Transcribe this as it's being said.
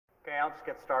Okay, I'll just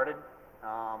get started.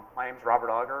 My name is Robert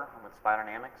Auger. I'm with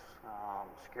Spydynamics,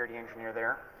 security engineer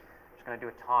there. I'm just going to do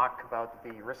a talk about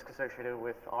the risk associated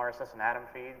with RSS and Atom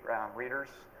feed readers.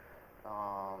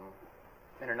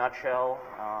 In a nutshell,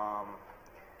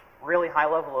 really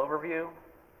high-level overview.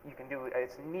 You can do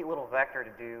it's a neat little vector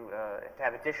to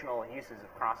have additional uses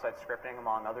of cross-site scripting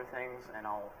among other things, and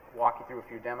I'll walk you through a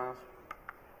few demos.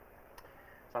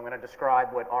 So I'm going to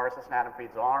describe what RSS and Atom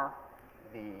feeds are,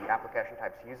 the application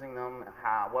types using them,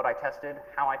 what I tested,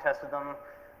 how I tested them,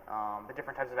 the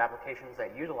different types of applications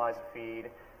that utilize a feed,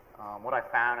 what I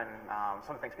found, and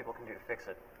some things people can do to fix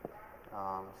it.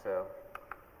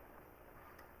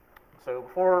 So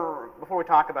before we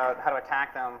talk about how to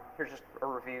attack them, here's just a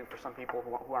review for some people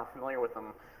who aren't familiar with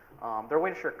them. They're a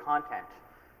way to share content.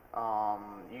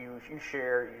 You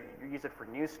use it for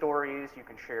news stories. You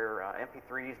can share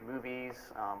MP3s, movies.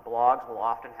 Blogs will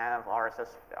often have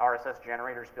RSS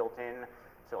generators built in.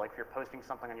 So like if you're posting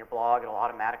something on your blog, it'll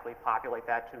automatically populate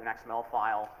that to an XML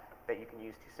file that you can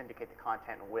use to syndicate the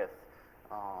content with.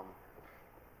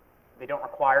 They don't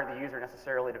require the user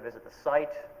necessarily to visit the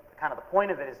site. Kind of the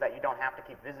point of it is that you don't have to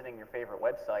keep visiting your favorite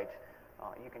website.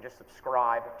 You can just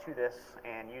subscribe to this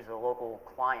and use a local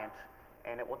client,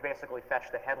 and it will basically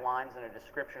fetch the headlines and a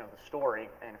description of the story,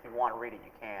 and if you want to read it,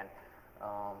 you can.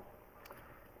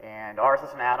 And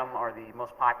RSS and Atom are the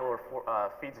most popular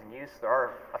feeds in use. There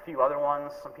are a few other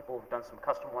ones. Some people have done some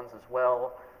custom ones as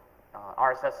well.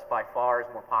 RSS by far is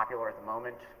more popular at the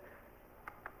moment.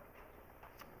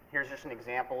 Here's just an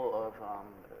example of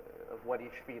what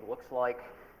each feed looks like.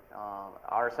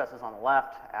 RSS is on the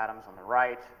left, Atom's on the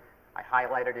right. I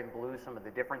highlighted in blue some of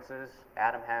the differences.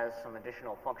 Atom has some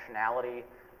additional functionality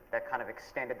that kind of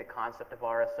extended the concept of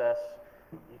RSS.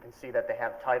 You can see that they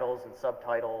have titles and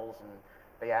subtitles, and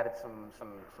they added some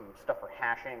stuff for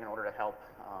hashing in order to help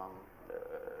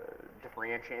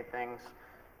differentiate things.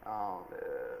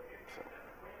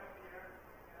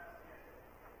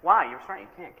 Wow, you're starting,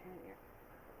 you can't you?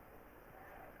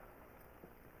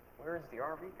 Where is the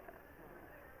RV guy?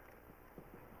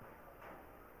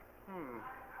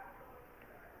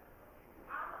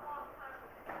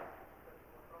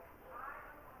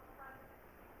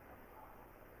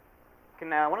 Can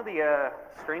one of the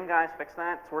stream guys fix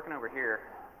that? It's working over here.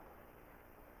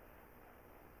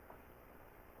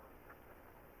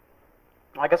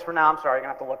 Well, I guess for now, I'm sorry, you're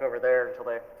going to have to look over there until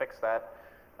they fix that.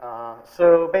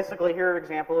 So basically, here are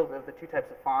examples of the two types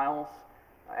of files.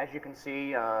 As you can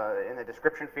see in the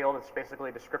description field, it's basically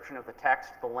a description of the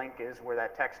text. The link is where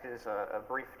that text is a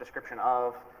brief description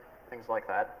of, things like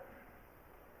that.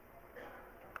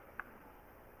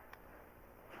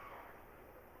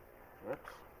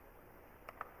 Whoops.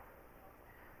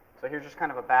 So here's just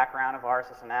kind of a background of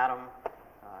RSS and Atom,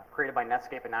 created by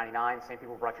Netscape in '99. Same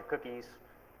people brought you cookies,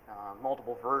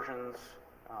 multiple versions.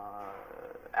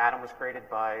 Atom was created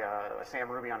by Sam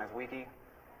Ruby on his wiki.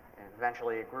 And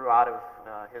eventually it grew out of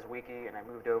his wiki, and I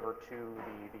moved over to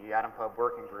the Atom Pub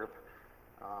working group.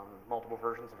 Multiple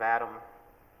versions of Atom,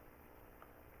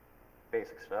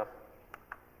 basic stuff.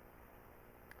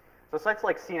 So sites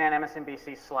like CNN,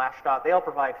 MSNBC, Slashdot, they all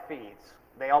provide feeds.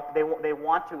 They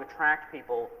want to attract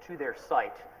people to their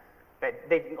site.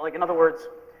 Like in other words,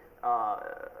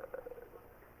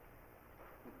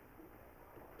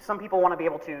 some people want to be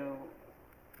able to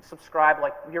subscribe,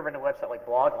 like you're in a website like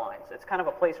Bloglines. It's kind of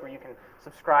a place where you can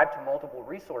subscribe to multiple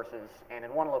resources, and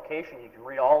in one location you can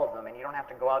read all of them, and you don't have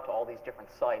to go out to all these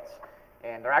different sites.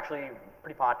 And they're actually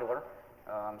pretty popular.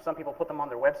 Some people put them on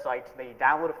their websites. They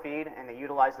download a feed and they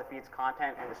utilize the feed's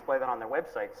content and display that on their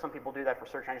website. Some people do that for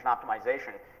search engine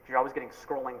optimization. You're always getting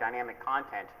scrolling dynamic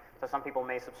content. So some people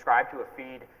may subscribe to a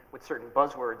feed with certain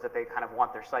buzzwords that they kind of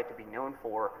want their site to be known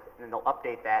for, and then they'll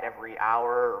update that every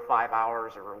hour or 5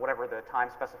 hours or whatever the time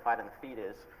specified in the feed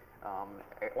is.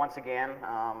 Once again,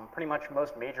 pretty much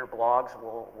most major blogs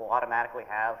will automatically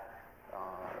have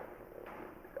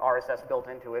RSS built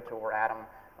into it, or Atom.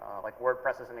 Like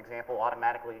WordPress, as an example, will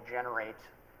automatically generate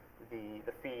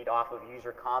the feed off of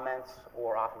user comments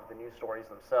or off of the news stories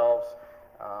themselves.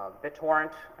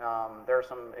 BitTorrent, there are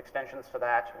some extensions to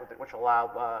that which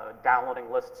allow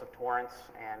downloading lists of torrents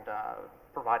and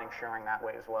providing sharing that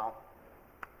way as well.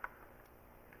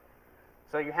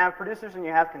 So you have producers and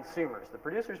you have consumers. The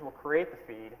producers will create the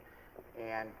feed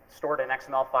and store it in an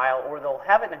XML file, or they'll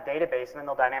have it in a database and then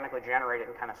they'll dynamically generate it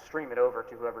and kind of stream it over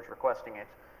to whoever's requesting it.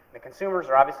 The consumers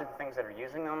are obviously the things that are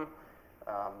using them.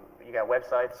 You got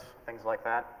websites, things like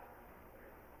that.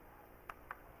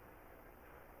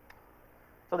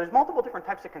 So there's multiple different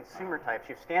types of consumer types.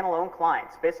 You have standalone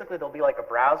clients. Basically, they'll be like a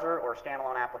browser or a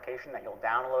standalone application that you'll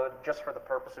download just for the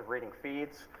purpose of reading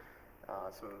feeds.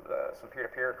 some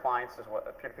peer-to-peer clients as well.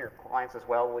 Peer-to-peer clients as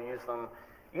well will use them.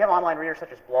 You have online readers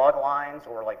such as blog lines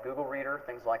or like Google Reader,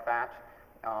 things like that.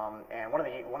 And one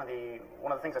of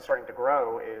the things that's starting to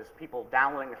grow is people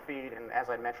downloading the feed, and as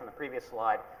I mentioned on the previous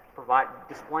slide,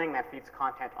 displaying that feed's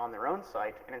content on their own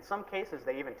site. And in some cases,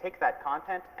 they even take that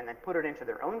content and then put it into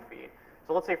their own feed.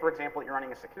 So let's say, for example, you're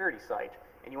running a security site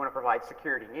and you want to provide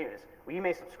security news. Well, you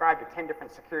may subscribe to 10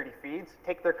 different security feeds,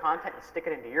 take their content and stick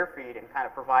it into your feed and kind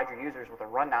of provide your users with a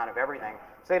rundown of everything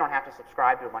so they don't have to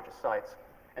subscribe to a bunch of sites.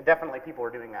 And definitely people are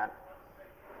doing that.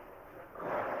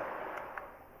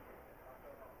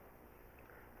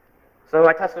 So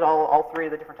I tested all three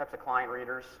of the different types of client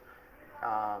readers.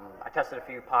 I tested a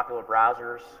few popular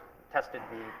browsers, tested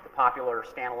the popular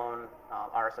standalone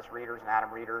RSS readers and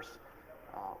Atom readers,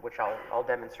 which I'll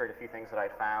demonstrate a few things that I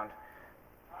found.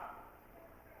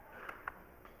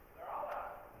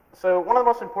 So one of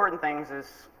the most important things is,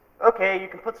 okay, you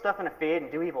can put stuff in a feed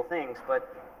and do evil things,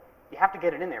 but you have to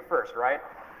get it in there first, right?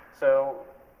 So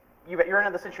you're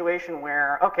into the situation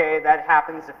where, okay, that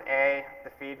happens if A,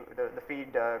 the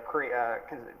feed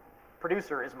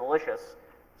producer is malicious.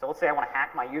 So let's say I want to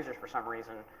hack my users for some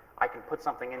reason. I can put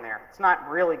something in there. It's not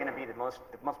really going to be the most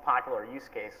popular use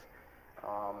case.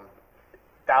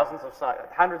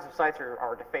 Hundreds of sites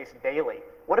are defaced daily.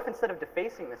 What if instead of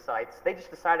defacing the sites, they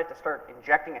just decided to start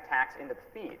injecting attacks into the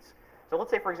feeds? So let's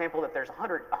say, for example, that there's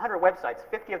 100 websites,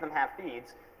 50 of them have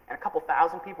feeds, and a couple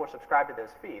thousand people are subscribed to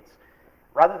those feeds.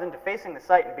 Rather than defacing the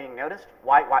site and being noticed,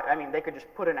 I mean, they could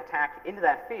just put an attack into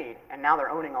that feed, and now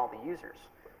they're owning all the users.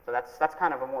 So that's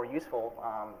kind of a more useful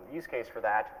use case for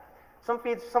that. Some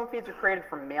feeds are created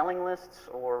from mailing lists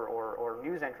or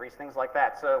news entries, things like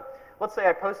that. So let's say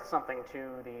I post something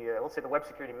to let's say the web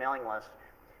security mailing list.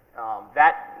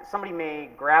 That somebody may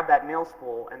grab that mail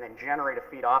spool and then generate a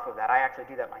feed off of that. I actually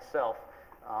do that myself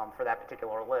for that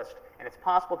particular list. And it's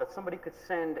possible that somebody could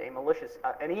send a malicious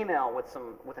an email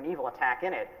with an evil attack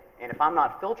in it. And if I'm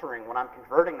not filtering when I'm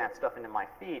converting that stuff into my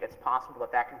feed, it's possible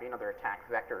that that can be another attack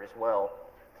vector as well.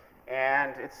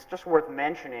 And it's just worth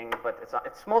mentioning, but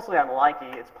it's mostly unlikely.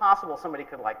 It's possible somebody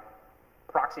could like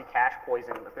proxy cache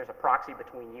poison if there's a proxy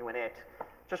between you and it.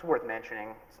 Just worth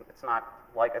mentioning. It's not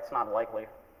likely.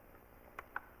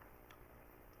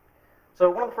 So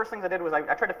one of the first things I did was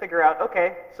I tried to figure out,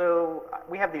 okay, so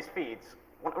we have these feeds.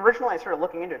 Originally I started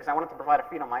looking into it because I wanted to provide a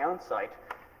feed on my own site,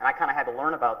 and I kind of had to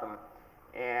learn about them.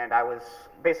 And I was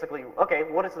basically, okay,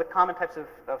 what is the common types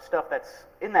of stuff that's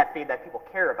in that feed that people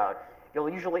care about? You'll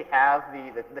usually have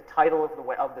the title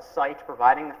of the site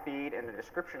providing the feed and the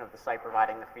description of the site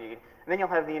providing the feed. And then you'll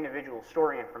have the individual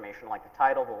story information like the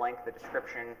title, the length, the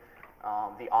description,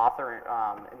 the author,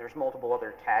 and there's multiple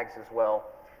other tags as well.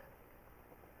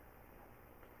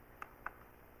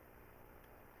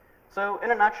 So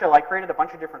in a nutshell, I created a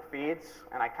bunch of different feeds,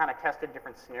 and I kind of tested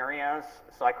different scenarios.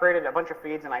 So I created a bunch of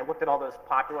feeds, and I looked at all those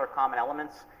popular common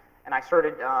elements, and I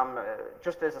started,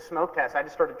 just as a smoke test, I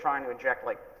just started trying to inject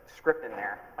like script in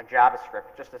there, like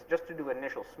JavaScript, just to do an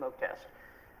initial smoke test.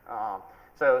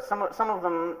 So some of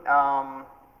them,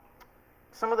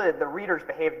 some of the readers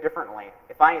behave differently.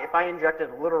 If I injected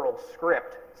literal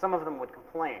script, some of them would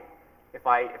complain. If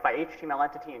I HTML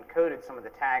entity encoded some of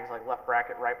the tags like left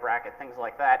bracket, right bracket, things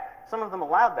like that, some of them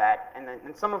allowed that,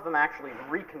 and some of them actually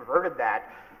reconverted that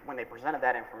when they presented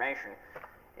that information.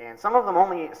 And some of them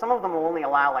will only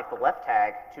allow like the left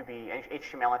tag to be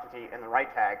HTML entity and the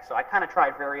right tag. So I kind of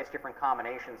tried various different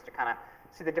combinations to kind of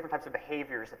see the different types of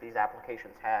behaviors that these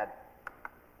applications had.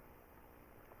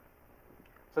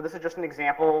 So this is just an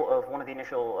example of one of the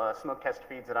initial smoke test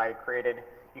feeds that I created.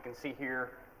 You can see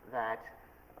here that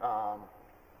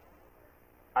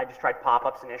I just tried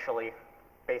pop-ups initially,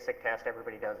 basic test,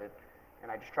 everybody does it. And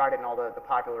I just tried it in all the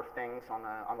popular things.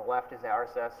 On the left is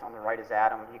RSS, on the right is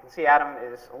Atom. You can see Atom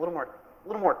is a little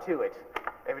more to it.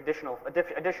 They have additional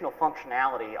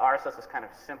functionality. RSS is kind of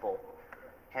simple,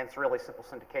 hence really simple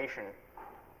syndication.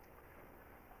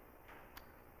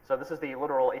 So this is the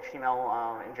literal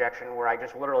HTML injection where I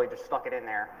just literally just stuck it in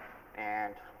there.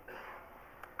 And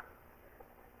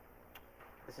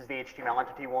this is the HTML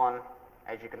entity one.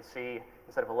 As you can see,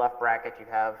 instead of a left bracket, you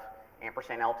have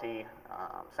ampersand LT,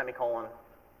 semicolon,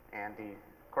 and the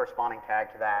corresponding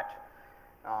tag to that.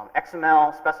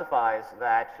 XML specifies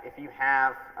that if you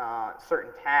have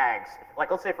certain tags,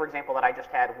 like let's say for example that I just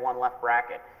had one left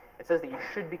bracket, it says that you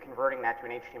should be converting that to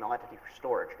an HTML entity for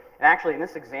storage. And actually in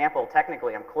this example,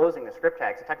 technically I'm closing the script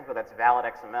tag, so technically that's valid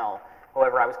XML.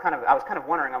 However, I was kind of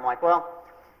wondering, I'm like, well,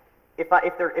 if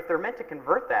they're meant to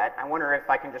convert that, I wonder if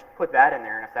I can just put that in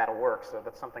there and if that'll work. So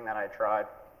that's something that I tried.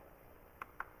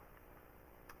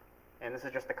 And this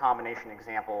is just a combination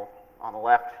example On the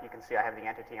left, you can see I have the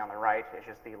entity. On the right is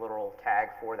just the literal tag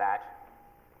for that.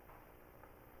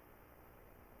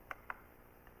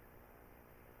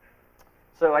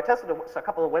 So I tested a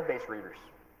couple of web-based readers.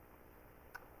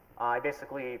 I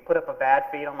basically put up a bad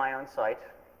feed on my own site,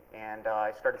 and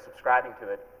I started subscribing to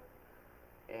it.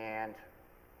 And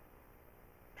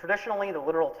traditionally, the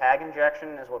literal tag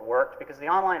injection is what worked, because the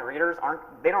online readers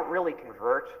they don't really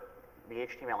convert the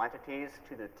HTML entities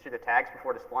to the tags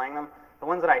before displaying them. The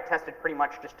ones that I tested pretty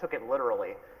much just took it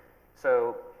literally.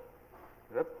 So,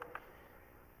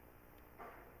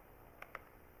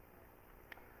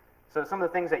 So some of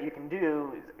the things that you can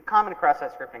do, common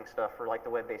cross-site scripting stuff for like the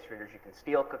web-based readers, you can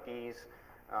steal cookies.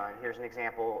 Here's an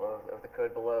example of the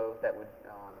code below that would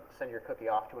send your cookie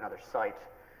off to another site.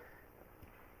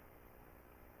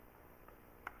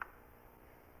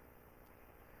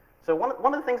 So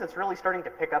one of the things that's really starting to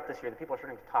pick up this year that people are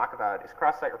starting to talk about is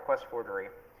cross-site request forgery.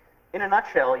 In a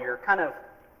nutshell,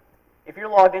 if you're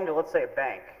logged into, let's say, a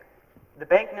bank, the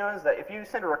bank knows that if you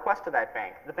send a request to that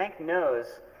bank, the bank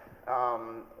knows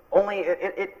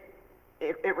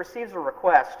it receives a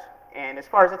request, and as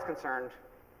far as it's concerned,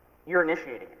 you're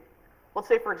initiating it. Let's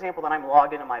say, for example, that I'm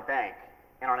logged into my bank,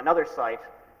 and on another site,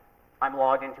 I'm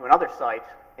logged into another site,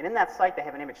 and in that site they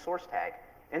have an image source tag.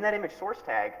 In that image source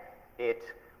tag, it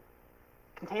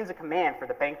contains a command for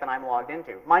the bank that I'm logged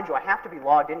into. Mind you, I have to be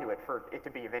logged into it for it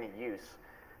to be of any use,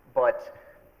 but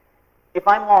if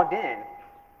I'm logged in,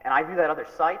 and I view that other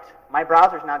site, my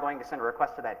browser is now going to send a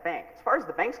request to that bank. As far as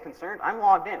the bank's concerned, I'm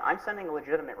logged in. I'm sending a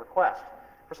legitimate request.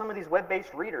 For some of these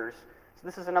web-based readers, so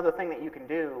this is another thing that you can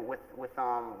do with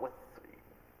common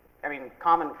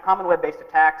web-based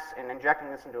attacks and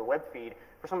injecting this into a web feed.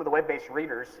 For some of the web-based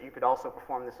readers, you could also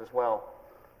perform this as well.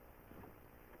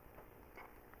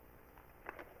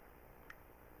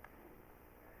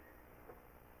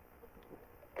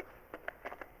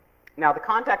 Now, the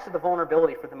context of the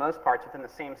vulnerability, for the most part, is within the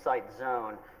same site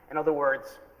zone. In other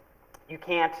words, you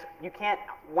can't.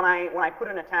 When I put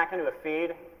an attack into a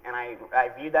feed and I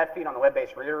viewed that feed on the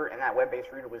web-based reader, and that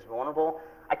web-based reader was vulnerable,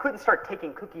 I couldn't start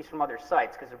taking cookies from other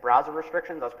sites because of browser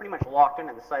restrictions. I was pretty much locked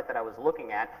into the site that I was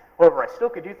looking at. However, I still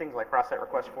could do things like cross-site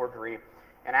request forgery,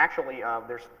 and actually,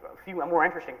 there's a few more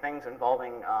interesting things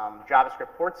involving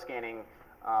JavaScript port scanning.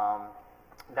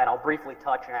 That I'll briefly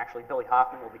touch, and actually Billy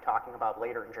Hoffman will be talking about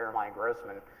later, and Jeremiah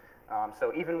Grossman.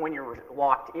 So even when you're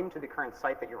locked into the current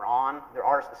site that you're on, there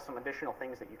are some additional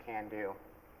things that you can do.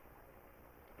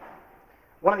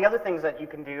 One of the other things that you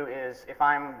can do is, if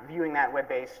I'm viewing that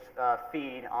web-based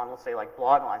feed on, let's say, like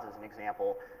Bloglines as an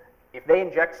example, if they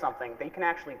inject something, they can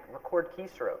actually record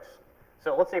keystrokes.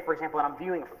 So let's say, for example, that I'm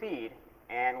viewing a feed,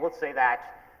 and let's say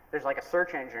that there's like a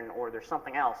search engine or there's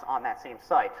something else on that same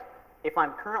site. If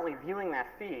I'm currently viewing that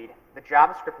feed, the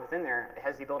JavaScript within there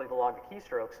has the ability to log the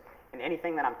keystrokes, and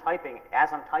anything that I'm typing,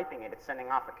 as I'm typing it, it's sending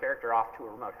off a character off to a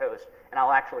remote host, and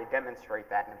I'll actually demonstrate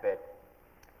that in a bit.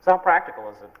 So how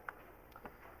practical is it?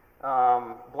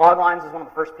 Bloglines is one of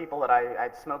the first people that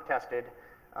I'd smoke tested.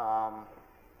 I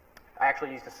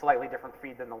actually used a slightly different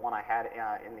feed than the one I had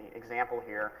in the example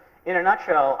here. In a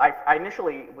nutshell, I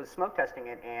initially was smoke testing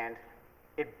it, and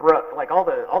it broke, like all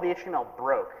the HTML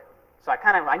broke. So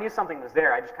I knew something was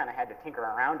there, I just kind of had to tinker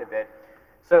around a bit.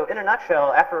 So in a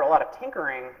nutshell, after a lot of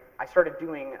tinkering, I started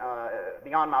doing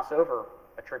the on mouse over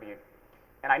attribute.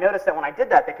 And I noticed that when I did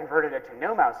that, they converted it to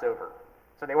no mouse over.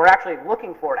 So they were actually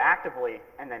looking for it actively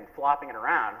and then flopping it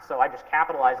around. So I just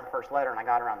capitalized the first letter and I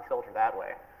got around the filter that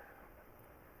way.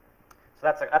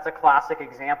 So that's a classic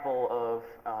example of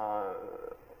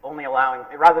only allowing,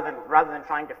 rather than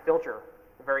trying to filter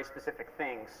very specific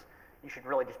things, you should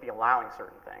really just be allowing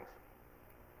certain things.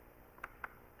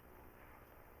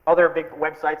 Other big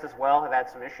websites as well have had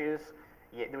some issues.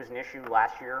 There was an issue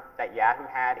last year that Yahoo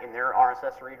had in their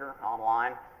RSS reader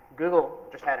online. Google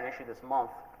just had an issue this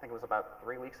month. I think it was about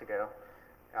 3 weeks ago.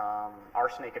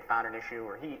 Arsenic had found an issue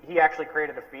where he actually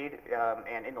created a feed,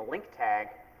 and in the link tag,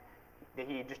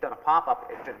 he had just done a pop-up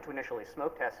to initially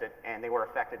smoke test it, and they were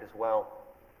affected as well.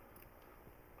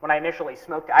 When I actually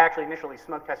initially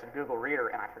smoke tested Google Reader,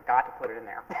 and I forgot to put it in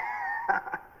there.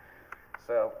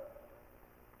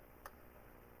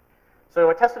 So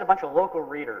I tested a bunch of local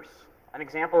readers. An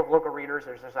example of local readers,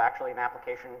 there's actually an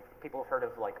application, people have heard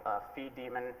of like Feed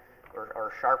Daemon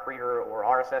or Sharp Reader or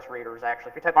RSS Readers. Actually,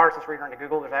 if you type RSS Reader into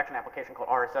Google, there's actually an application called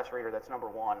RSS Reader that's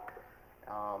 #1.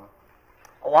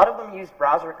 A lot of them used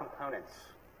browser components.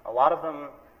 A lot of them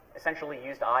essentially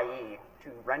used IE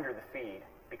to render the feed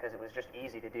because it was just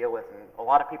easy to deal with, and a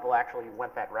lot of people actually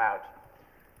went that route.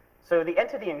 So the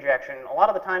entity injection, a lot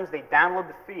of the times they download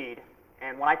the feed,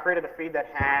 and when I created a feed that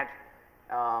had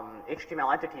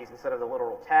HTML entities instead of the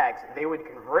literal tags, they would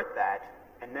convert that,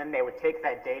 and then they would take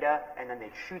that data, and then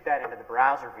they'd shoot that into the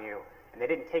browser view, and they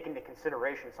didn't take into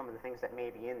consideration some of the things that may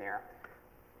be in there.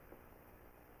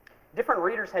 Different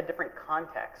readers had different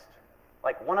context.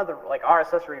 Like one of the, like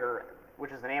RSS Reader,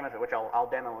 which is the name of it, which I'll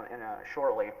demo in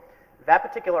shortly, that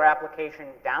particular application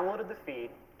downloaded the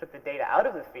feed, took the data out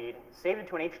of the feed, saved it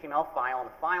to an HTML file in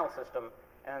the file system,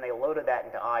 and then they loaded that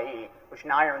into IE, which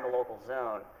now you're in the local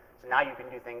zone. So now you can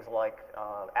do things like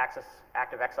access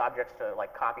ActiveX objects to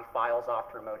like copy files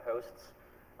off to remote hosts,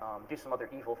 do some other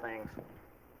evil things.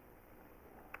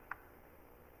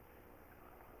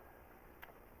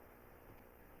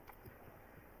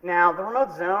 Now, the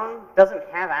remote zone doesn't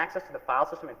have access to the file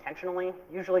system intentionally.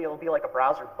 Usually it'll be like a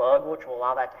browser bug which will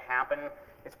allow that to happen.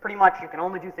 It's pretty much you can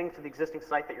only do things to the existing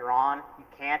site that you're on. You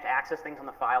can't access things on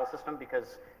the file system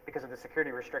because of the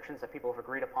security restrictions that people have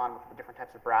agreed upon with the different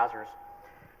types of browsers.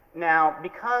 Now,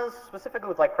 because specifically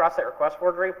with like cross-site request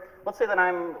forgery, let's say that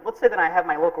I have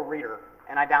my local reader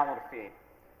and I download a feed.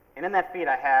 And in that feed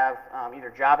I have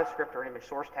either JavaScript or an image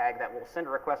source tag that will send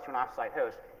a request to an offsite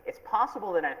host. It's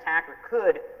possible that an attacker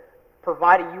could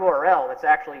provide a URL that's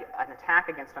actually an attack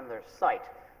against another site.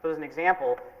 So as an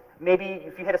example, maybe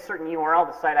if you hit a certain URL,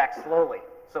 the site acts slowly.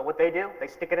 So what they do, they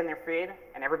stick it in their feed,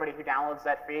 and everybody who downloads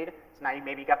that feed, so now you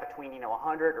maybe got between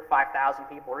 100 or 5,000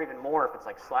 people, or even more if it's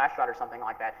like Slashshot or something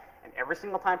like that. And every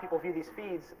single time people view these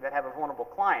feeds that have a vulnerable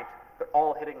client, they're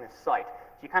all hitting this site.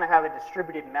 So you kind of have a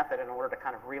distributed method in order to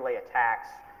kind of relay attacks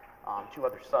to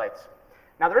other sites.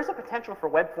 Now there is a potential for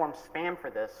web form spam for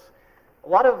this. A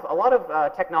lot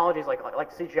of technologies like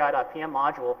CGI.pm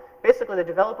module, basically the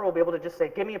developer will be able to just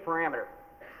say, give me a parameter.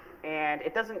 And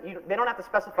it doesn't, they don't have to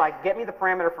specify, get me the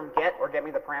parameter from get or get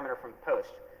me the parameter from post.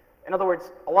 In other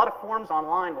words, a lot of forms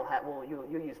online you'll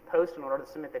use post in order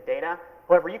to submit the data.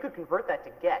 However, you could convert that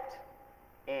to get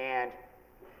and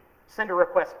send a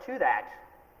request to that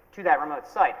remote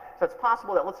site. So it's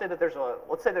possible that let's say there's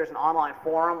an online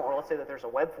forum, or let's say that there's a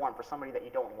web form for somebody that you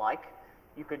don't like.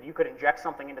 You could inject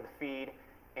something into the feed,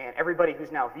 and everybody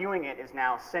who's now viewing it is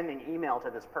now sending email to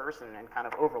this person and kind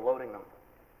of overloading them.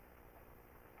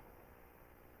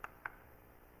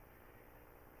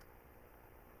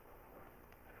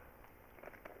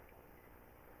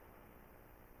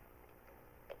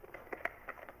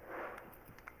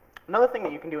 Another thing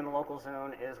that you can do in the local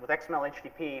zone is with XML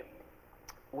HTTP,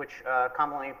 which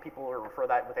commonly people refer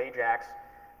that with AJAX.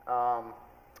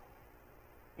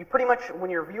 You pretty much, when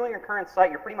you're viewing your current site,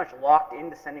 you're pretty much locked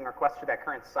into sending requests to that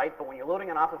current site, but when you're loading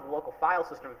it off of the local file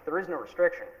system, there is no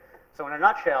restriction. So in a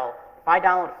nutshell, if I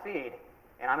download a feed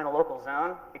and I'm in a local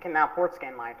zone, it can now port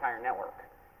scan my entire network.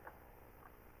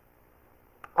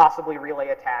 Possibly relay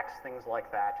attacks, things like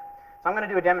that. So I'm going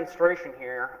to do a demonstration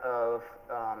here of,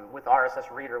 with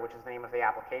RSS Reader, which is the name of the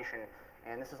application,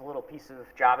 and this is a little piece of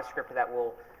JavaScript that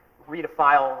will read a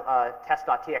file,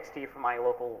 test.txt from my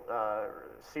local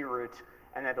C root,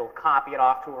 and then it'll copy it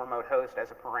off to a remote host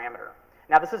as a parameter.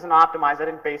 Now this isn't optimized, I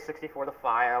didn't base 64 the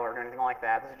file or anything like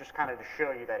that. This is just kind of to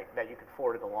show you that you can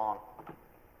forward it along.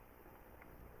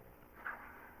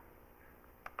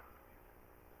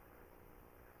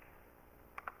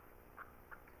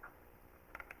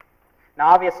 Now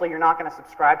obviously you're not going to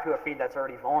subscribe to a feed that's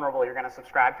already vulnerable, you're going to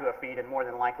subscribe to a feed and more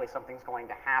than likely something's going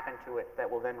to happen to it that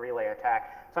will then relay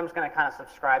attack. So I'm just going to kind of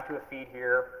subscribe to a feed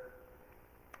here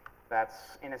that's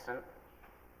innocent.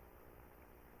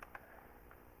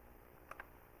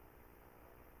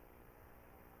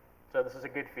 So this is a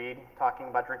good feed talking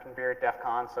about drinking beer at DEF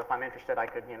CON, so if I'm interested I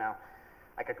could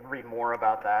read more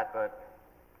about that, but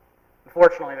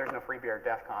unfortunately there's no free beer at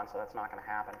DEF CON, so that's not going to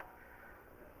happen.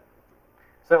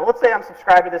 So let's say I'm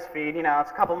subscribed to this feed,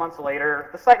 it's a couple months later,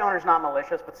 the site owner's not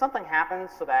malicious, but something happens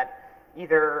so that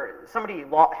either somebody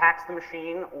hacks the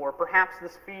machine, or perhaps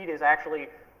this feed is actually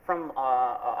from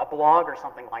a blog or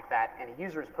something like that, and a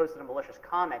user has posted a malicious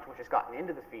comment which has gotten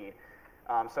into the feed.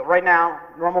 So right now,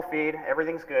 normal feed,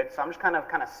 everything's good, so I'm just kind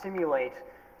of simulate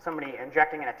somebody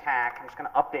injecting an attack. I'm just going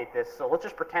to update this. So let's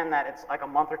just pretend that it's like a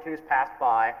month or two has passed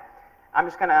by. I'm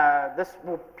just going to, this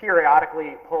will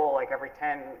periodically pull like every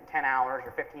 10 hours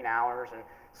or 15 hours, and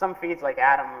some feeds like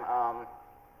Atom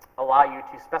allow you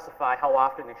to specify how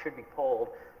often it should be pulled.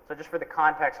 So just for the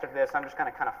context of this, I'm just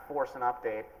going to kind of force an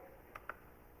update.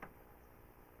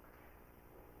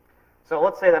 So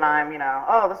let's say that I'm,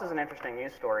 oh, this is an interesting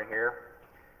news story here.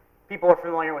 People are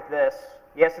familiar with this.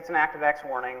 Yes, it's an ActiveX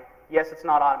warning. Yes, it's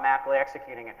not automatically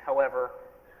executing it. However,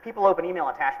 people open email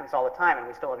attachments all the time, and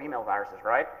we still have email viruses,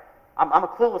 right? I'm a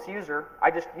clueless user. I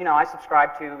just, I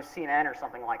subscribe to CNN or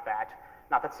something like that.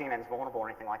 Not that CNN is vulnerable or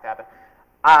anything like that, but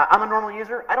I'm a normal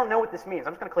user. I don't know what this means.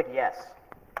 I'm just going to click yes.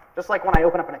 Just like when I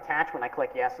open up an attachment, I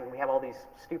click yes, and we have all these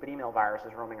stupid email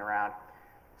viruses roaming around.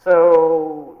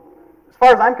 So as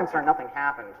far as I'm concerned, nothing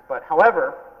happened. But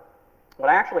however, what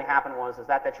actually happened was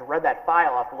that you read that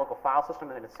file off the local file system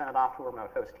and then it sent it off to a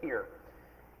remote host here.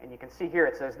 And you can see here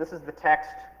it says this is the text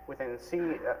within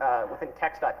within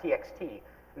text.txt,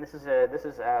 and this is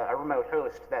a remote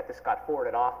host that this got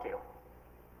forwarded off to. So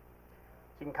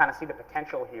you can kind of see the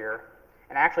potential here.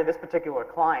 And actually, this particular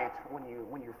client, when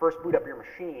you first boot up your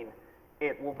machine,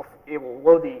 it'll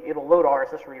load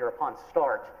RSS Reader upon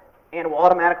start, and it will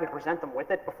automatically present them with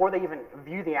it before they even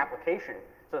view the application.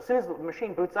 So as soon as the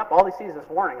machine boots up, all they see is this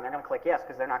warning, and they're going to click yes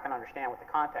because they're not going to understand what the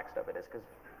context of it is because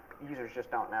users just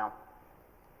don't know.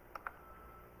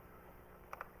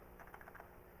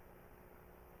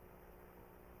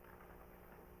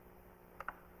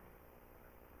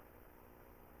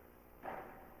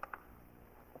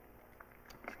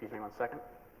 Excuse me 1 second.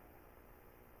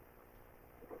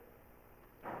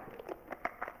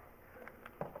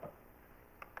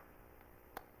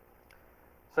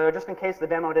 So just in case the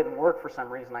demo didn't work for some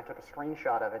reason, I took a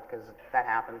screenshot of it because that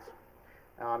happens.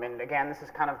 And again, this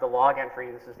is kind of the log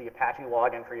entry. This is the Apache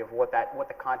log entry of what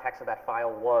the context of that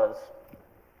file was.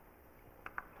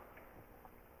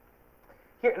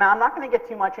 Here, now I'm not going to get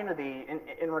too much into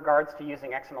in regards to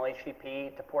using XML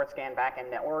HTTP to port scan backend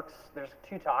networks. There's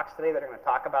 2 talks today that are going to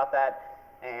talk about that,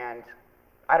 and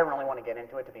I don't really want to get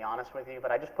into it, to be honest with you,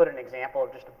 but I just put an example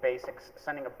of just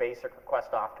sending a basic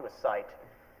request off to a site.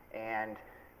 And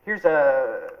here's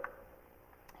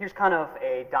kind of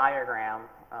a diagram.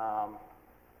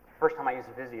 First time I use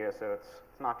Visio, so it's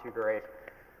not too great.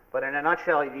 But in a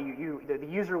nutshell, the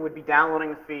user would be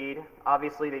downloading the feed.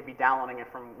 Obviously, they'd be downloading it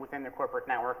from within their corporate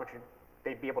network, which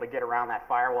they'd be able to get around that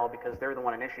firewall because they're the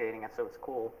one initiating it, so it's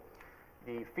cool.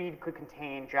 The feed could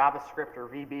contain JavaScript or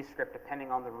VB script,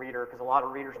 depending on the reader, because a lot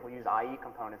of readers will use IE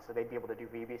components, so they'd be able to do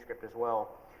VB script as well.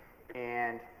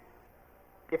 And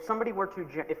if somebody were to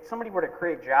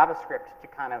create JavaScript to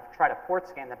kind of try to port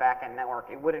scan the backend network,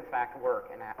 it would in fact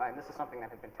work. And this is something that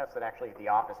had been tested actually at the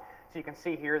office. So you can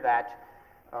see here that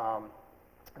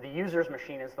the user's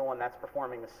machine is the one that's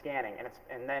performing the scanning,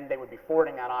 and then they would be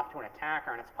forwarding that off to an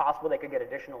attacker, and it's possible they could get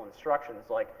additional instructions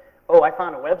like, oh, I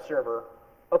found a web server.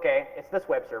 Okay, it's this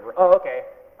web server. Oh, okay.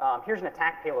 Here's an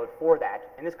attack payload for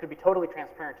that, and this could be totally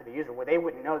transparent to the user where they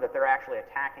wouldn't know that they're actually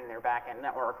attacking their backend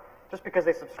network just because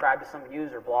they subscribe to some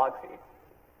user blog feed.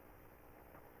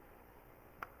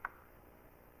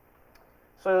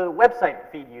 So website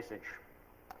feed usage.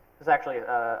 This is actually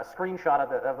a screenshot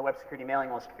of the web security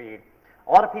mailing list feed.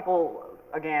 A lot of people,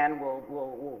 again,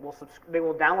 they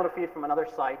will download a feed from another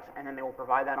site and then they will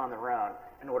provide that on their own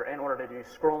in order to do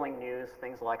scrolling news,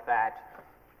 things like that.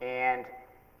 And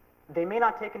they may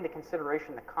not take into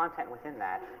consideration the content within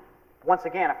that. Once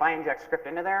again, if I inject script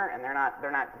into there and they're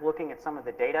not looking at some of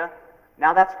the data,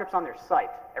 now that script's on their site.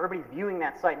 Everybody viewing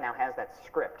that site now has that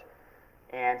script.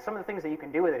 And some of the things that you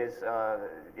can do with it is,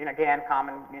 again,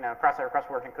 common, cross-site request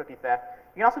origin cookie theft.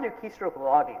 You can also do keystroke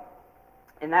logging,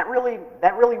 and that really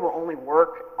will only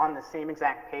work on the same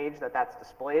exact page that's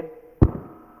displayed.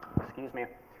 Excuse me.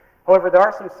 However, there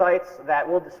are some sites that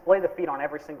will display the feed on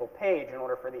every single page in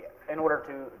order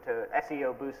to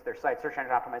SEO boost their site, search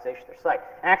engine optimization of their site.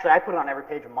 And actually, I put it on every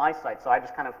page of my site, so I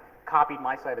just kind of copied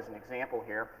my site as an example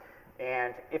here.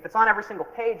 And if it's on every single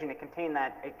page and it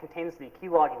contains the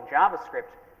keylogging JavaScript,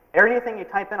 anything you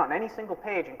type in on any single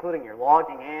page, including you're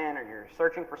logging in or you're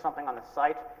searching for something on the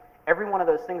site, every one of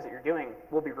those things that you're doing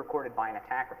will be recorded by an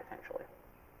attacker potentially.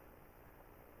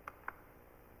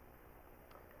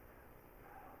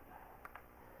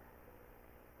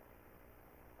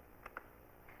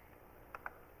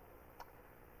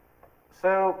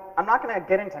 So I'm not going to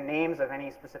get into names of any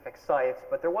specific sites,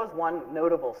 but there was one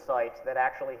notable site that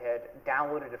actually had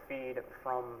downloaded a feed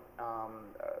from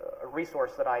a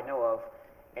resource that I know of,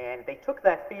 and they took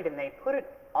that feed and they put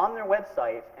it on their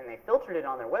website, and they filtered it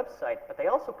on their website, but they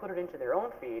also put it into their own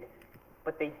feed,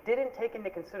 but they didn't take into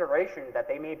consideration that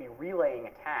they may be relaying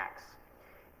attacks.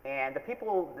 And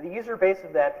the user base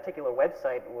of that particular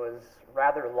website was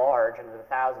rather large, into the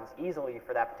thousands easily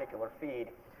for that particular feed.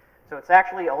 So it's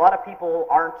actually, a lot of people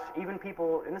aren't, even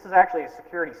people, and this is actually a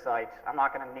security site, I'm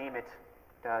not going to name it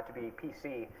to be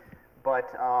PC, but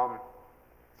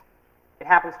it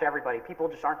happens to everybody. People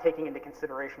just aren't taking into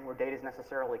consideration where data is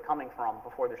necessarily coming from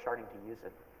before they're starting to use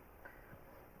it.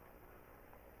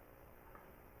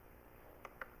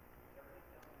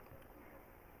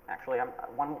 Actually,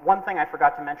 one thing I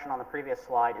forgot to mention on the previous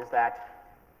slide is that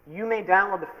you may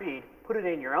download the feed, put it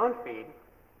in your own feed,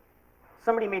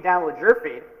 somebody may download your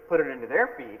feed, put it into their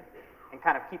feed, and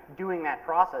kind of keep doing that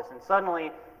process, and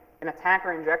suddenly an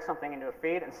attacker injects something into a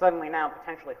feed, and suddenly now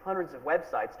potentially hundreds of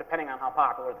websites, depending on how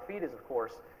popular the feed is, of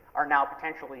course, are now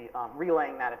potentially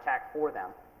relaying that attack for them.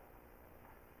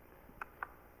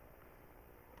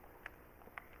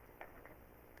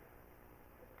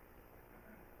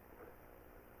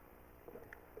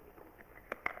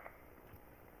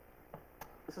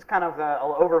 This is kind of an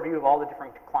overview of all the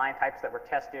different client types that were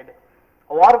tested.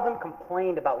 A lot of them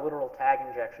complained about literal tag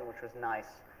injection, which was nice.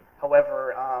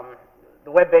 However,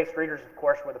 the web-based readers, of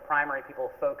course, were the primary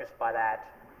people focused by that.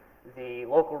 The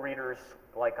local readers,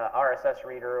 like RSS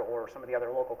Reader or some of the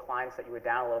other local clients that you would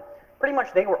download, pretty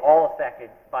much they were all affected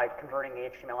by converting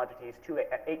the HTML entities to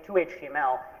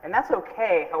HTML, and that's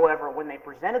okay. However, when they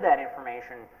presented that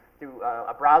information through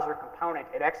a browser component,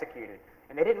 it executed.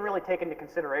 And they didn't really take into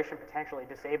consideration potentially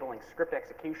disabling script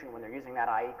execution when they're using that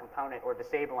IE component, or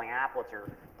disabling applets,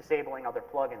 or disabling other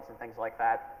plugins and things like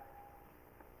that.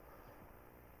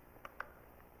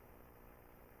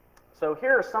 So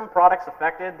here are some products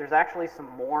affected. There's actually some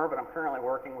more, but I'm currently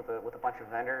working with a bunch of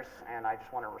vendors, and I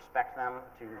just want to respect them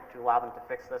to allow them to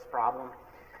fix this problem.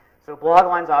 So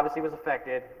Bloglines obviously was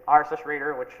affected. RSS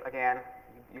Reader, which again,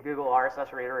 you Google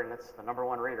RSS Reader and it's the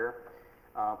 #1 reader.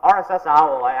 RSS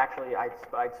Owl,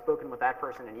 I'd spoken with that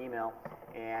person in email,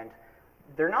 and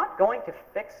they're not going to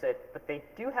fix it, but they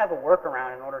do have a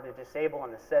workaround in order to disable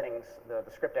in the settings the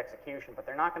script execution, but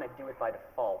they're not going to do it by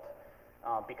default.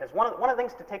 Because one of the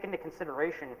things to take into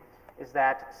consideration is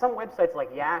that some websites like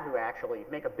Yahoo actually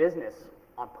make a business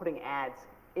on putting ads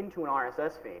into an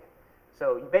RSS feed.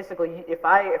 So you basically, if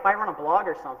I run a blog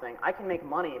or something, I can make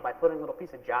money by putting a little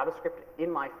piece of JavaScript in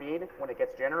my feed when it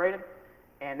gets generated,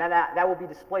 and that will be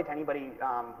displayed to anybody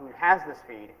who has this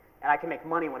feed, and I can make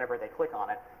money whenever they click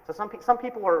on it. So some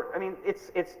people are, I mean,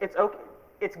 it's okay.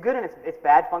 It's good and it's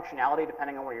bad functionality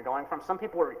depending on where you're going from. Some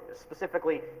people are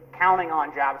specifically counting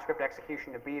on JavaScript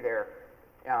execution to be there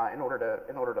in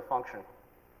order to function.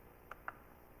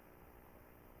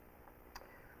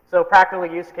 So practical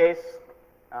use case,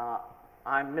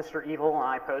 I'm Mr. Evil and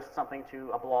I post something to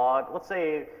a blog, let's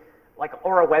say,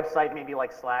 or a website, maybe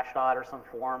like Slashdot or some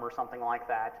forum or something like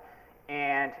that.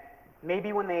 And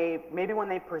maybe when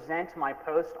they present my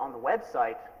post on the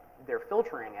website, they're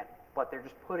filtering it, but they're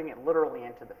just putting it literally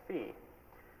into the feed.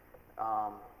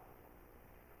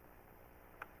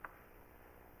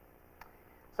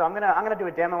 So I'm gonna do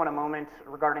a demo in a moment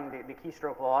regarding the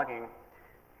keystroke logging,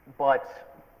 but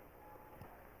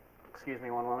excuse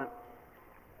me one moment.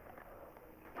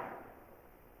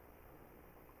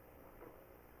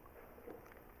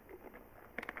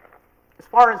 As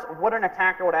far as what an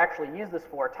attacker would actually use this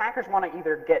for, attackers want to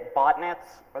either get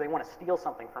botnets or they want to steal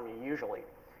something from you usually.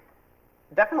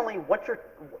 Definitely,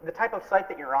 the type of site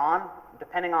that you're on,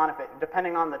 depending on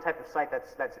the type of site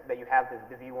that you have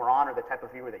the viewer on, or the type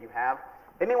of viewer that you have,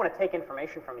 they may want to take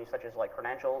information from you, such as like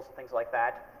credentials, things like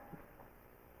that.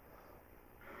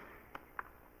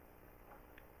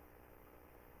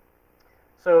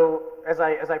 So, as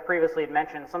I previously had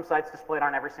mentioned, some sites displayed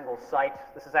on every single site.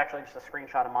 This is actually just a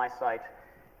screenshot of my site.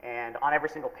 And on every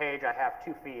single page, I have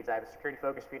two feeds. I have a security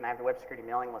focus feed and I have the web security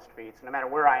mailing list feed. So no matter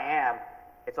where I am,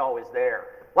 it's always there.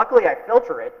 Luckily, I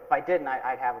filter it. If I didn't,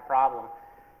 I'd have a problem.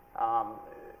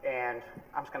 And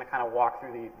I'm just going to kind of walk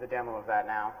through the demo of that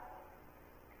now.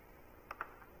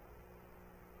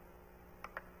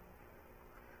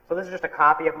 So this is just a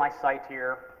copy of my site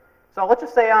here. So let's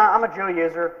just say I'm a Joe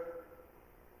user.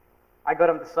 I go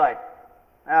to the site.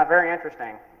 Very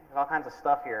interesting. There's all kinds of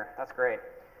stuff here. That's great.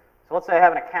 So let's say I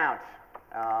have an account,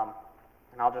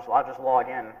 and I'll just log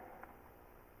in.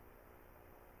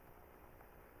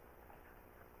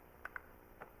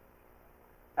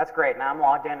 That's great. Now I'm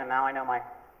logged in, and now I know my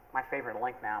favorite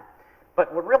link now.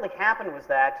 But what really happened was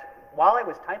that while I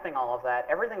was typing all of that,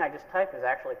 everything I just typed was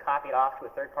actually copied off to a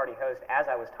third-party host as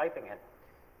I was typing it.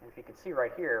 And if you can see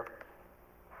right here,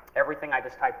 everything I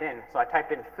just typed in. So I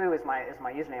typed in foo as my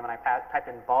username, and I typed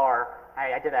in bar.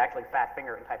 I did actually fat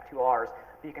finger and typed 2 R's.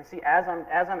 But you can see as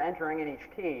I'm entering in each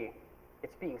key,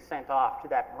 it's being sent off to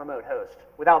that remote host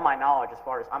without my knowledge. As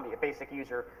far as I'm a basic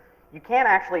user, you can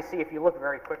actually see if you look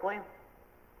very quickly.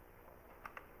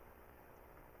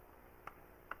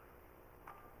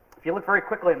 If you look very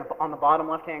quickly on the bottom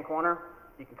left-hand corner,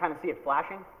 you can kind of see it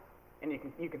flashing, and you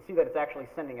can see that it's actually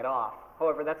sending it off.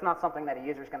 However, that's not something that a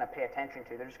user is going to pay attention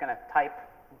to. They're just going to type,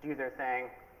 do their thing.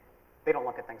 They don't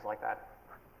look at things like that.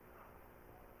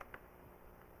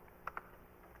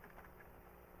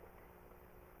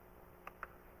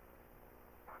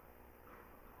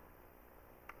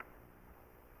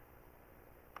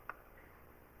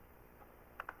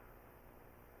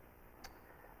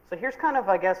 So here's kind of,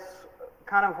 I guess,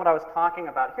 kind of what I was talking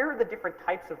about. Here are the different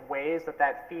types of ways that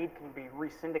that feed can be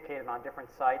re-syndicated on different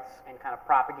sites and kind of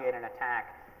propagate an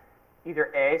attack.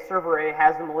 Either A, server A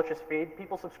has the malicious feed,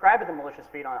 people subscribe to the malicious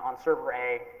feed on server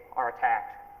A are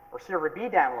attacked, or server B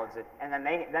downloads it, and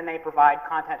then they provide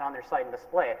content on their site and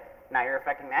display it. Now you're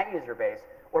affecting that user base.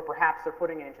 Or perhaps they're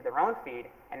putting it into their own feed,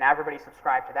 and now everybody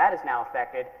subscribed to that is now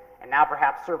affected, and now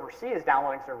perhaps server C is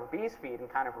downloading server B's feed and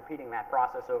kind of repeating that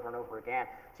process over and over again.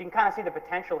 So you can kind of see the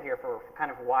potential here for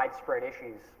kind of widespread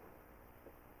issues.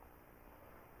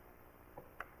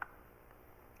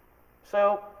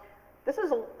 So this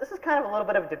is kind of a little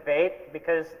bit of a debate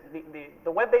because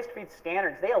the web-based feed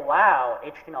standards, they allow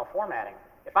HTML formatting.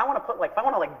 If I want to put like, if I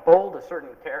want to like bold a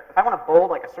certain if I want to bold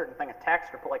like a certain thing of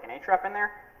text or put like an href in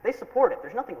there, they support it.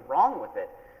 There's nothing wrong with it.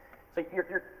 So you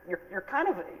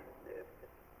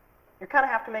kind of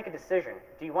have to make a decision.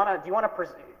 Do you want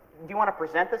to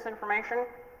present this information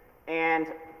and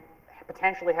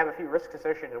potentially have a few risks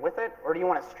associated with it, or do you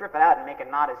want to strip it out and make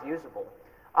it not as usable?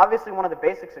 Obviously, one of the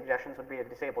basic suggestions would be to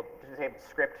disable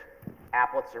script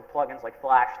applets or plugins like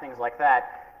Flash, things like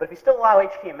that. But if you still allow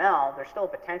HTML, there's still a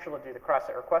potential to do the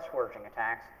cross-site request forwarding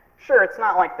attacks. Sure, it's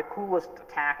not like the coolest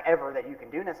attack ever that you can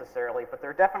do necessarily, but there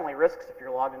are definitely risks if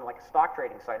you're logged into like a stock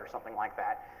trading site or something like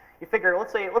that. You figure,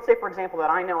 let's say for example that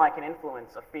I know I can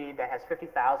influence a feed that has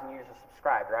 50,000 users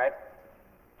subscribed, right?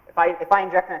 If I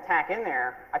inject an attack in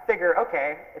there, I figure,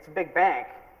 okay, it's a big bank.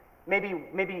 Maybe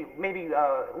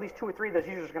at least 2 or 3 of those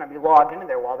users are going to be logged into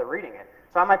there while they're reading it.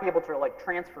 So I might be able to like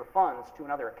transfer funds to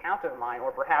another account of mine,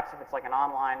 or perhaps if it's like an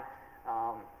online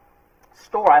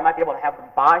store, I might be able to have them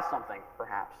buy something,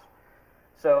 perhaps.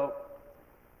 So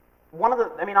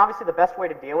obviously the best way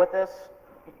to deal with this,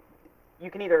 you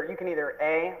can either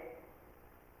A,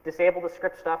 disable the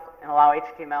script stuff and allow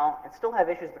HTML and still have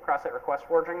issues with cross-site request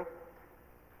forwarding,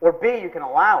 or B, you can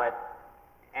allow it.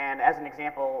 And as an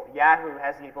example, Yahoo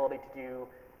has the ability to do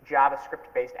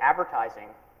JavaScript-based advertising.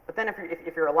 But then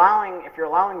if you're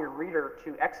allowing your reader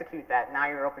to execute that, now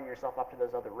you're opening yourself up to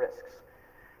those other risks.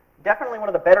 Definitely one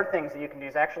of the better things that you can do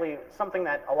is actually something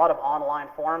that a lot of online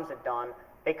forums have done.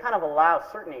 They kind of allow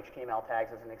certain HTML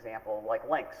tags, as an example, like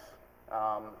links.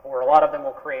 Or a lot of them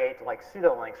will create like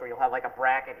pseudo links where you'll have like a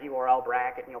bracket, URL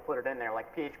bracket, and you'll put it in there,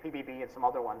 like PHPBB and some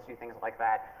other ones do things like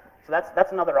that. So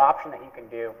that's another option that you can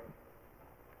do.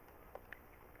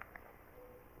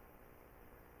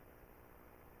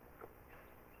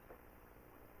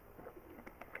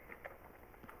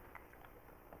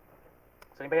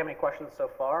 Does anybody have any questions so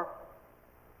far?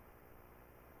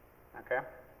 Okay.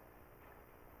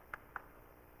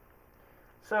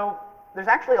 So there's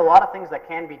actually a lot of things that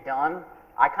can be done.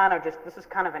 This is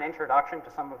kind of an introduction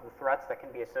to some of the threats that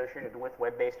can be associated with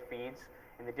web-based feeds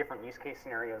and the different use case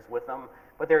scenarios with them.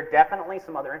 But there are definitely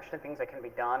some other interesting things that can be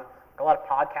done. A lot of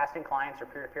podcasting clients or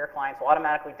peer-to-peer clients will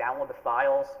automatically download the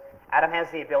files. Adam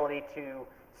has the ability to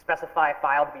specify a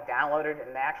file to be downloaded, and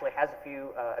it actually has a few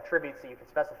attributes that you can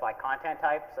specify content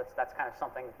types. That's kind of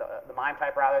something, the MIME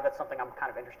type rather, that's something I'm kind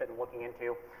of interested in looking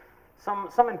into.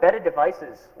 Some embedded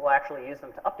devices will actually use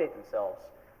them to update themselves.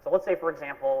 So let's say, for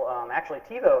example, actually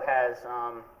TiVo has,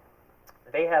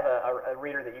 they have a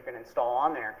reader that you can install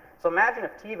on there. So imagine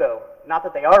if TiVo, not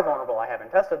that they are vulnerable, I haven't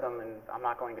tested them, and I'm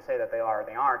not going to say that they are or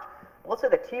they aren't, but let's say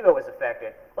that TiVo is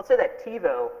affected. Let's say that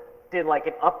TiVo did like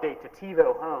an update to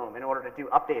TiVo Home in order to do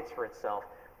updates for itself.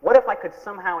 What if I could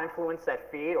somehow influence that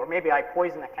feed, or maybe I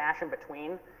poison the cache in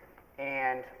between,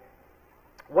 and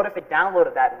what if it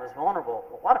downloaded that and was vulnerable?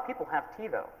 Well, a lot of people have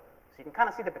TiVo. So you can kind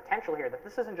of see the potential here that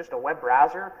this isn't just a web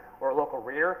browser or a local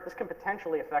reader. This can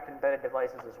potentially affect embedded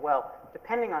devices as well,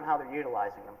 depending on how they're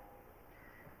utilizing them.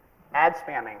 Ad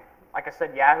spamming. Like I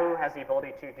said, Yahoo has the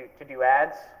ability to do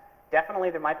ads. Definitely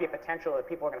there might be a potential that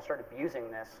people are going to start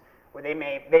abusing this, where they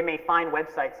may find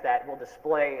websites that will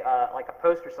display like a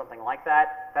post or something like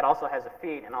that that also has a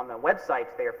feed, and on the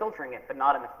websites they are filtering it but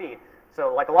not in the feed.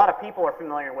 So like a lot of people are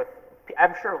familiar with,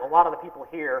 I'm sure a lot of the people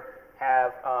here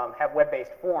have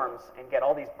web-based forums and get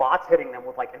all these bots hitting them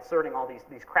with like inserting all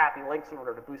these crappy links in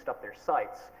order to boost up their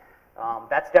sites.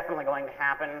 That's definitely going to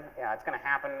happen. Yeah, it's going to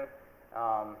happen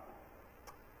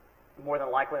more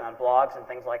than likely on blogs and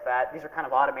things like that. These are kind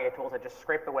of automated tools that just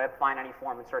scrape the web, find any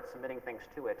form, and start submitting things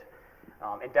to it.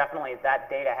 And definitely that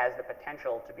data has the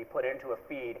potential to be put into a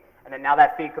feed, and then now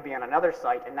that feed could be on another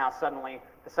site, and now suddenly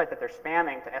the site that they're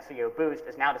spamming to SEO boost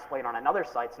is now displayed on another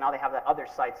site, so now they have that other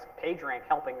site's page rank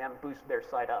helping them boost their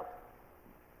site up.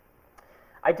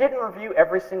 I didn't review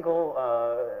every single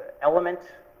element.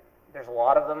 There's a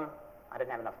lot of them. I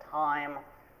didn't have enough time.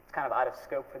 It's kind of out of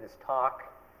scope for this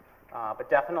talk. But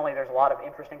definitely there's a lot of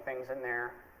interesting things in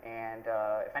there. And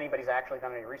if anybody's actually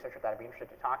done any research with that, I'd be interested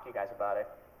to talk to you guys about it.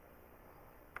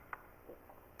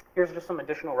 Here's just some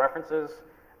additional references.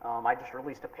 I just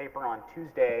released a paper on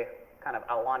Tuesday kind of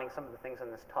outlining some of the things in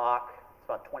this talk. It's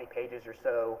about 20 pages or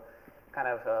so. Kind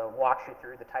of walks you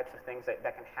through the types of things that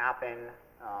can happen,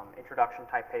 introduction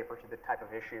type paper to the type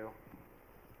of issue.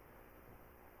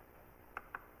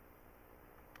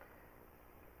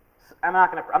 I'm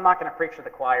not gonna preach to the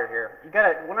choir here.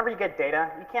 Whenever you get data,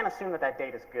 you can't assume that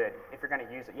data is good if you're going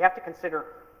to use it. You have to consider,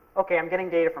 okay, I'm getting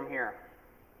data from here.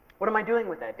 What am I doing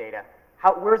with that data?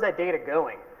 Where's that data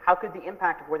going? How could the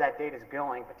impact of where that data is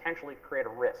going potentially create a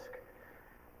risk?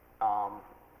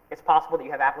 It's possible that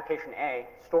you have application A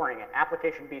storing it,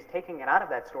 application B is taking it out of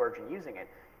that storage and using it.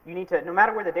 You need to, no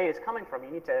matter where the data is coming from, you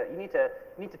need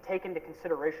to take into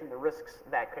consideration the risks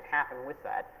that could happen with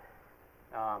that.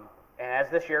 And as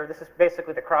this year, this is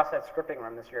basically the cross-site scripting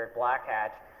room this year at Black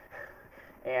Hat,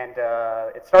 and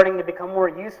it's starting to become more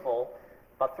useful.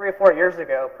 About 3 or 4 years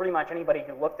ago, pretty much anybody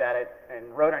who looked at it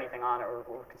and wrote anything on it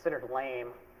were considered lame.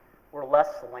 We're less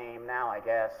lame now, I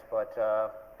guess, but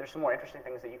there's some more interesting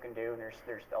things that you can do, and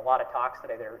there's a lot of talks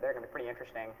today. They're going to be pretty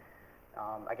interesting.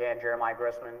 Again, Jeremiah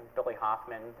Grossman, Billy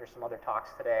Hoffman, there's some other talks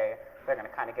today. They're going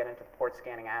to kind of get into the port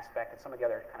scanning aspect and some of the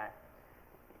other kind of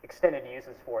extended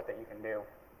uses for it that you can do.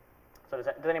 So does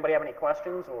anybody have any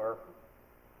questions or?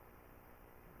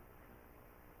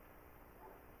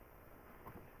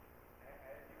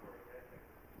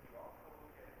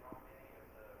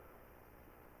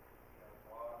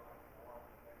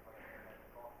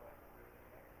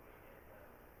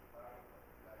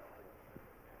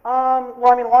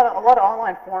 Well, I mean, a lot of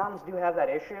online forums do have that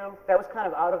issue. That was kind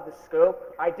of out of the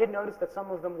scope. I did notice that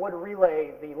some of them would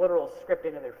relay the literal script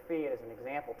into their feed as an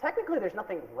example. Technically, there's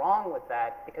nothing wrong with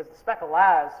that because the spec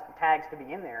allows tags to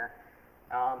be in there.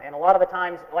 And a lot of the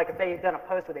times, like if they've done a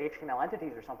post with HTML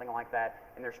entities or something like that,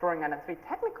 and they're storing that in the feed,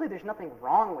 technically there's nothing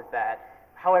wrong with that.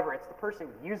 However, it's the person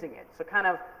using it. So kind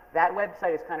of that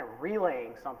website is kind of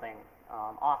relaying something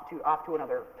off to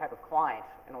another type of client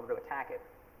in order to attack it.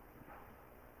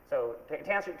 So to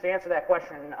answer that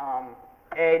question,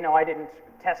 no, I didn't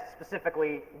test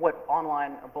specifically what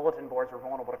online bulletin boards were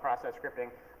vulnerable to cross-site scripting,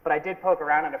 but I did poke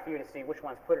around in a few to see which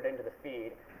ones put it into the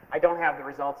feed. I don't have the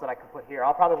results that I could put here.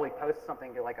 I'll probably post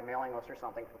something to like a mailing list or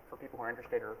something for people who are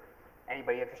interested, or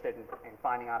anybody interested in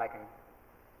finding out. I can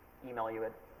email you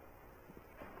it.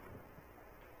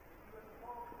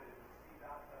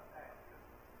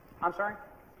 I'm sorry?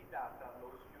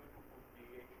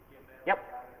 Yep.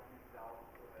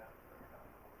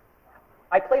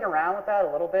 I played around with that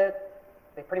a little bit.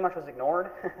 It pretty much was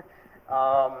ignored.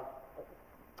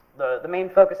 The main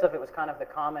focus of it was kind of the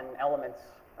common elements,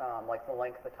 like the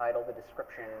link, the title, the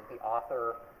description, the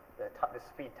author, the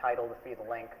feed title, the feed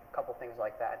link, a couple things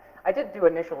like that. I did do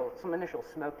some initial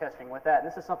smoke testing with that, and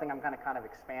this is something I'm going to kind of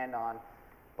expand on.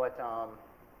 But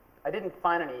I didn't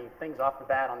find any things off the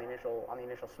bat on the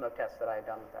initial smoke test that I had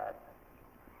done with that.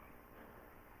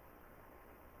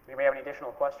 Anybody have any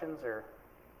additional questions or?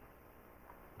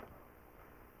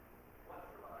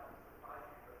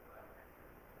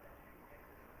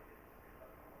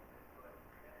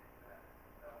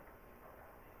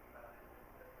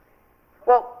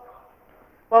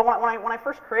 Well, when I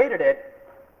first created it,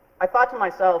 I thought to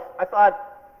myself,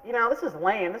 you know, this is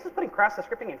lame. This is putting cross-site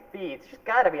scripting in feeds. There's just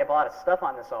got to be a lot of stuff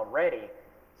on this already.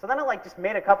 So then I just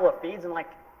made a couple of feeds, and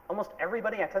almost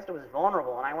everybody I tested was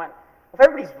vulnerable. And I went, well, if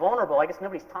everybody's vulnerable, I guess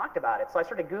nobody's talked about it. So I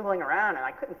started Googling around, and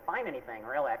I couldn't find anything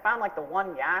really. I found the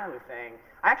one Yahoo thing.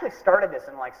 I actually started this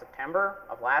in September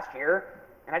of last year,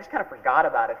 and I just kind of forgot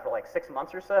about it for 6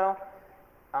 months or so.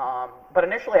 But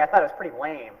initially, I thought it was pretty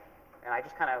lame. And I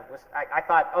just kind of I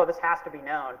thought, oh, this has to be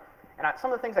known. And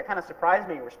some of the things that kind of surprised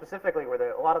me were specifically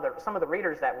some of the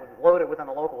readers that would load it within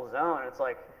the local zone. And it's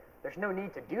like, there's no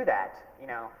need to do that. You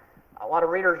know, a lot of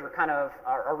readers are kind of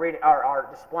are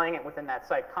displaying it within that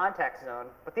site context zone,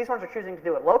 but these ones are choosing to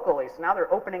do it locally. So now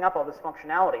they're opening up all this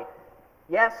functionality.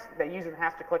 Yes, the user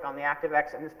has to click on the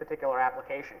ActiveX in this particular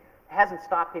application. It hasn't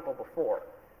stopped people before.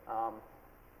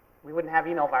 We wouldn't have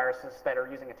email viruses that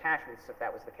are using attachments if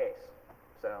that was the case.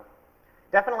 So.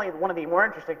 Definitely one of the more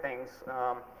interesting things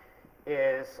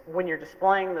is when you're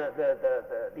displaying the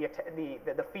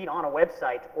feed on a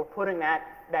website or putting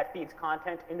that feed's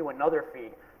content into another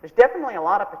feed. There's definitely a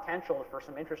lot of potential for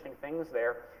some interesting things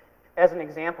there. As an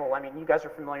example, I mean, you guys are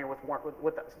familiar with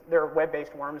there are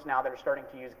web-based worms now that are starting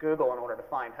to use Google in order to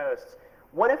find hosts.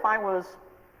 What if I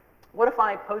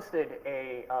posted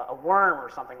a worm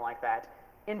or something like that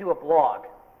into a blog?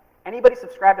 Anybody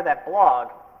subscribed to that blog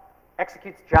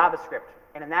executes JavaScript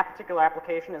And in that particular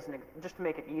application, just to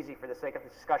make it easy for the sake of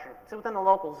this discussion, it's within the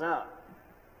local zone.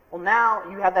 Well, now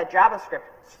you have that JavaScript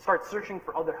start searching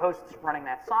for other hosts running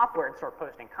that software and start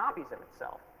posting copies of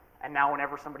itself. And now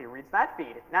whenever somebody reads that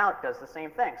feed, now it does the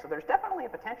same thing. So there's definitely a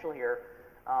potential here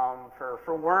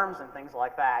for worms and things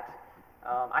like that.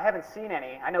 I haven't seen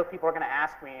any. I know people are going to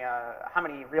ask me how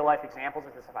many real-life examples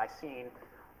of this have I seen.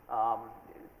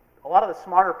 A lot of the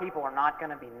smarter people are not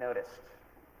going to be noticed.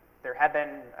 There have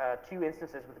been 2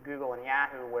 instances with Google and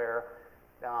Yahoo where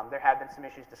there have been some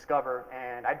issues discovered,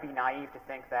 and I'd be naive to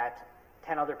think that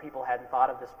 10 other people hadn't thought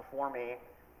of this before me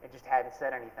and just hadn't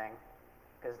said anything,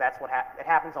 because that's what it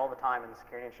happens all the time in the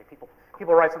security industry.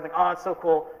 People write something, oh, it's so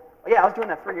cool. Oh, yeah, I was doing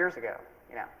that 3 years ago.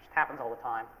 You know, it just happens all the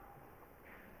time.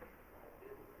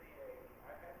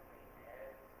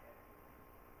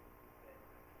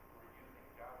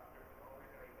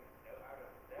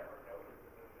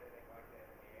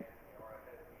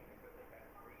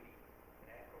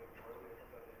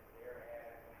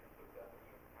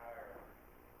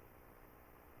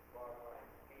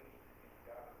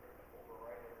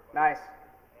 Nice.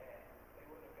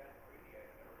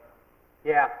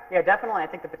 Yeah, definitely. I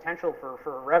think the potential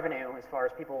for revenue as far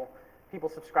as people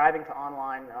subscribing to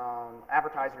online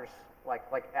advertisers, like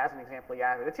as an example,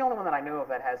 Yahoo. It's the only one that I know of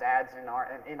that has ads in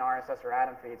RSS or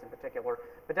Atom feeds in particular.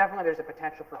 But definitely, there's a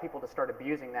potential for people to start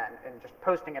abusing that and just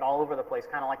posting it all over the place,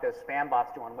 kind of like those spam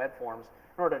bots do on web forums,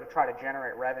 in order to try to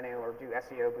generate revenue or do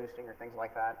SEO boosting or things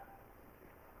like that.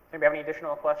 Anybody have any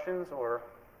additional questions or?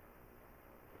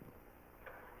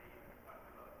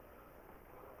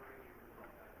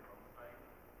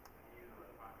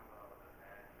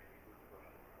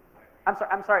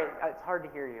 I'm sorry, it's hard to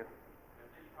hear you.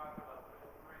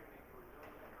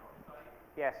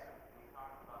 Yes.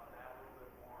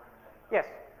 Yes.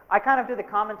 I kind of do the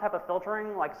common type of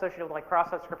filtering, like associated with like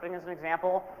cross-site scripting as an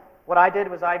example. What I did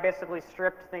was I basically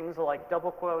stripped things like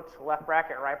double quotes, left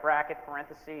bracket, right bracket,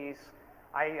 parentheses.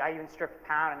 I even stripped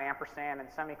pound and ampersand and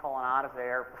semicolon out of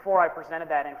there before I presented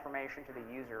that information to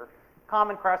the user.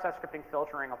 Common cross-site scripting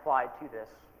filtering applied to this.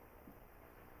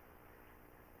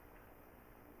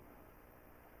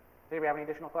 Do we have any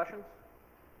additional questions?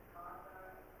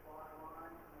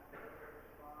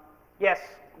 Yes,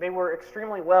 they were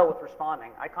extremely well with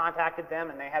responding. I contacted them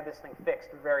and they had this thing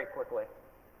fixed very quickly.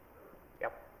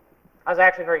 Yep. I was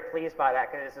actually very pleased by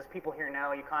that because as people here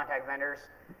know, you contact vendors,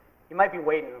 you might be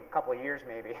waiting a couple of years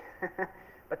maybe,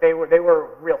 but they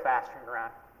were real fast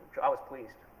turnaround. I was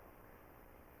pleased.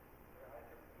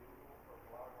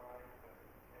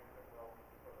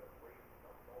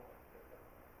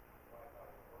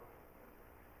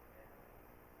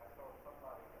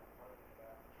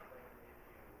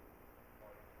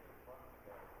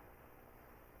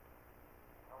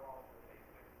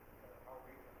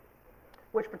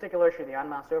 Which particular issue, the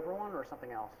unmouse over one or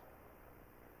something else?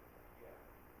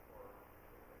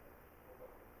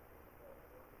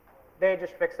 They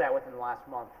just fixed that within the last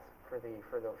month for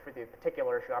the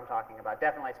particular issue I'm talking about.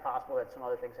 Definitely, it's possible that some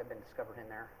other things have been discovered in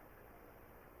there.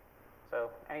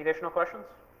 So, any additional questions?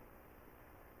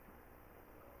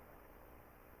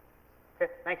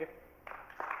 Okay, thank you.